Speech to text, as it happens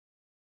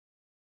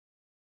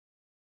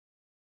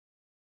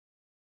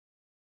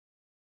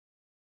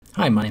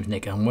Hi, my name's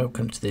Nick and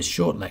welcome to this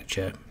short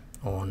lecture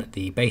on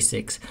the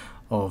basics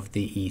of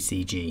the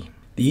ECG.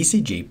 The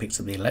ECG picks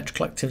up the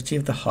electrical activity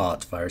of the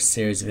heart via a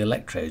series of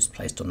electrodes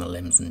placed on the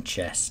limbs and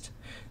chest.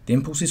 The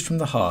impulses from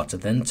the heart are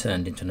then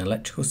turned into an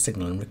electrical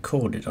signal and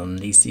recorded on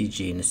an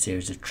ECG in a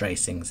series of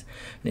tracings,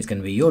 and it's going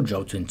to be your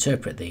job to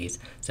interpret these,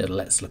 so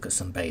let's look at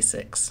some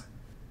basics.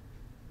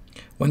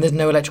 When there's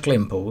no electrical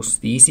impulse,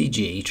 the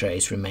ECG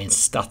trace remains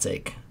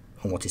static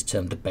on what is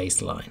termed a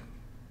baseline.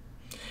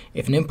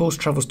 If an impulse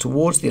travels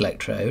towards the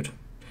electrode,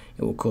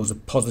 it will cause a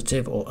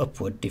positive or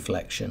upward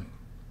deflection.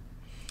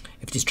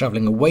 If it is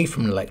travelling away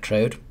from an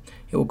electrode,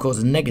 it will cause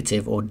a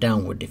negative or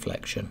downward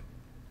deflection.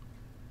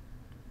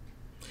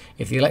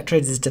 If the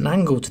electrode is at an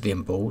angle to the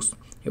impulse,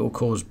 it will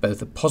cause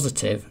both a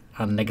positive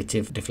and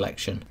negative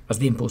deflection, as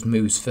the impulse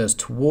moves first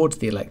towards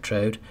the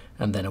electrode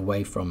and then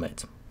away from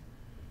it.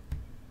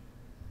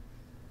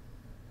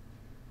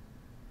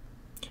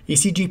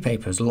 ECG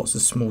paper has lots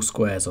of small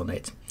squares on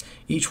it,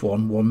 each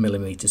one 1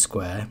 mm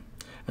square,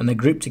 and they're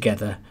grouped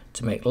together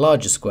to make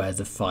larger squares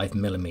of 5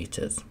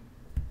 mm.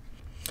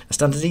 A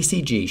standard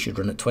ECG should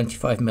run at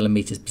 25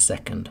 mm per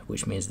second,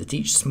 which means that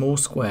each small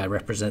square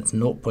represents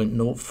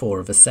 0.04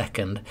 of a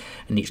second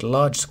and each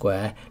large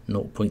square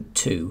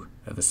 0.2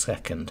 of a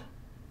second.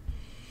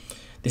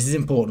 This is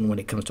important when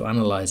it comes to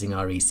analysing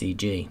our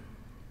ECG.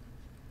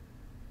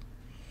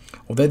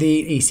 Although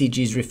the ECG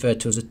is referred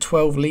to as a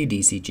 12-lead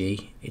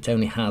ECG, it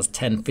only has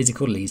 10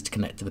 physical leads to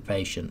connect to the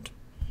patient.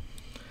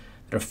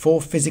 There are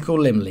 4 physical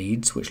limb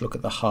leads which look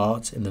at the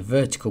heart in the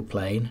vertical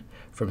plane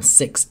from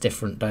 6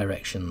 different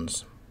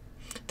directions.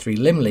 3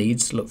 limb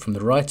leads look from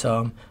the right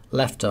arm,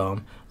 left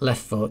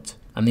foot,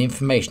 and the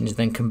information is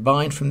then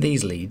combined from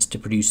these leads to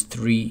produce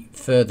 3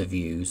 further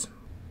views.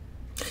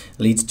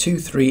 Leads 2,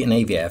 3 and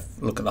AVF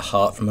look at the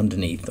heart from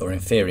underneath or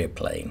inferior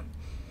plane.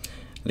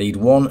 Lead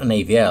 1 and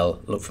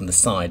AVL look from the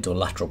sides or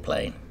lateral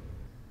plane.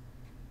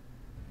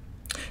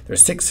 There are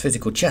 6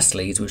 physical chest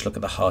leads which look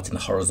at the heart in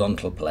the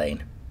horizontal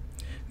plane.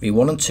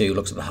 V1 and 2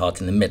 looks at the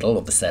heart in the middle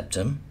of the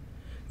septum.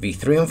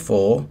 V3 and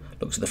 4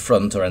 looks at the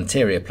front or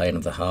anterior plane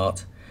of the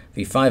heart.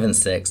 V5 and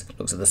 6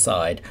 looks at the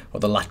side or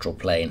the lateral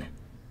plane.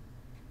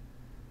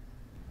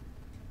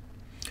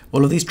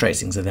 All of these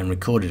tracings are then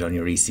recorded on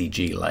your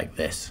ECG like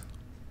this.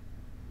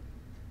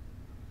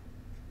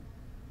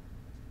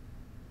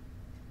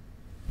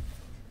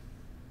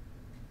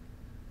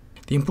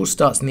 The impulse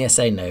starts in the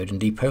SA node and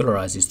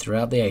depolarises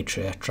throughout the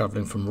atria,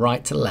 travelling from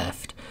right to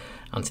left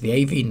and to the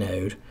AV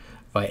node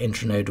via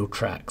intranodal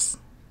tracts.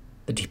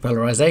 The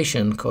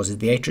depolarisation causes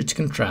the atria to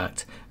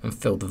contract and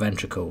fill the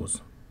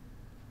ventricles.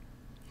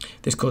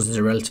 This causes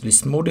a relatively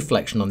small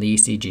deflection on the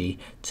ECG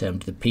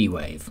termed the P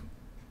wave.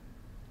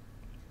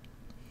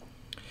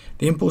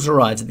 The impulse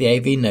arrives at the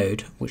AV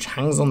node, which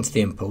hangs onto the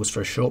impulse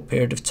for a short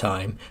period of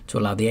time to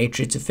allow the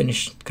atria to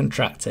finish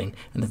contracting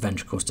and the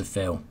ventricles to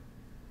fill.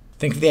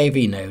 Think of the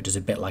AV node as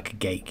a bit like a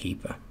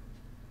gatekeeper.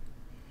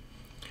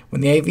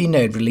 When the AV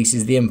node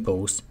releases the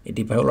impulse, it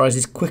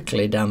depolarises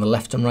quickly down the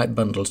left and right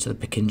bundles to the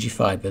Purkinje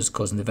fibres,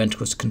 causing the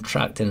ventricles to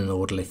contract in an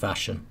orderly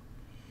fashion.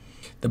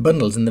 The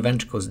bundles in the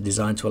ventricles are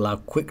designed to allow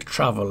quick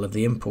travel of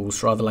the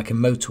impulse, rather like a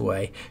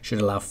motorway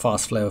should allow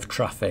fast flow of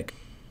traffic.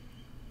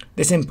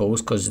 This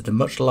impulse causes the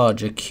much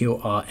larger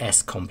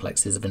QRS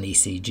complexes of an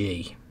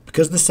ECG.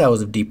 Because the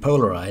cells have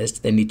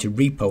depolarised, they need to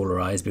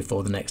repolarise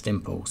before the next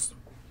impulse.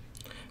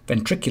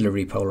 Ventricular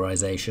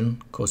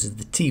repolarisation causes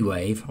the T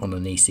wave on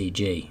an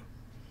ECG.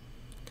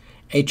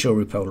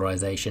 Atrial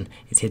repolarisation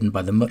is hidden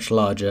by the much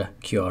larger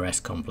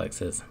QRS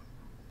complexes.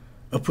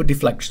 Upward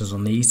deflections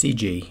on the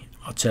ECG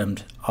are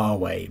termed R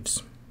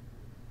waves.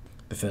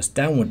 The first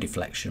downward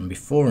deflection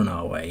before an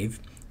R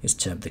wave is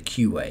termed the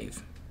Q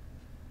wave.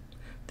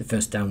 The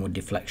first downward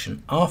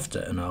deflection after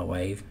an R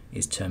wave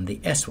is termed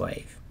the S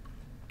wave.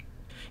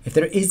 If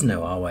there is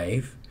no R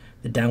wave,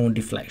 the downward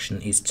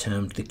deflection is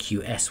termed the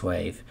QS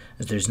wave,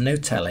 as there is no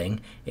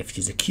telling if it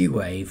is a Q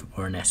wave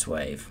or an S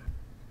wave.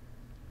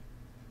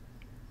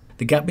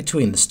 The gap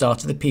between the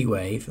start of the P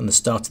wave and the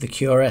start of the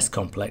QRS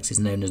complex is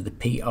known as the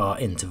PR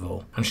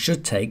interval and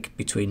should take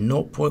between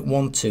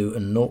 0.12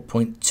 and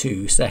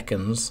 0.2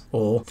 seconds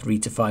or 3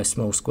 to 5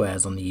 small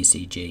squares on the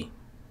ECG.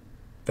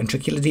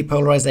 Ventricular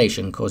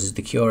depolarisation causes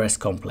the QRS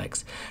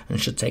complex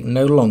and should take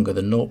no longer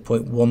than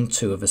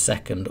 0.12 of a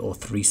second or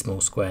 3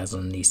 small squares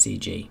on an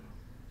ECG.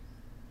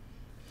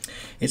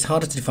 It's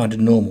harder to find a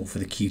normal for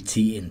the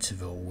QT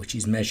interval, which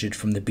is measured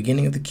from the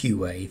beginning of the Q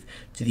wave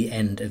to the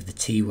end of the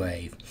T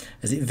wave,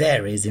 as it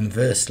varies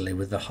inversely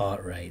with the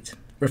heart rate.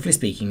 Roughly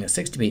speaking, at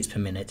 60 beats per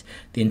minute,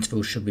 the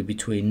interval should be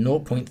between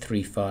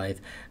 0.35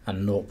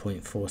 and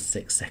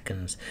 0.46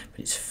 seconds,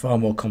 but it's far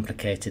more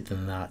complicated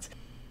than that.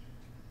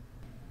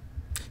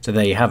 So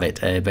there you have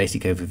it, a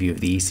basic overview of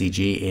the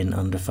ECG in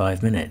under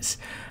 5 minutes.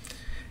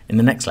 In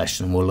the next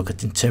lesson, we'll look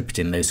at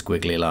interpreting those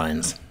squiggly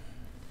lines.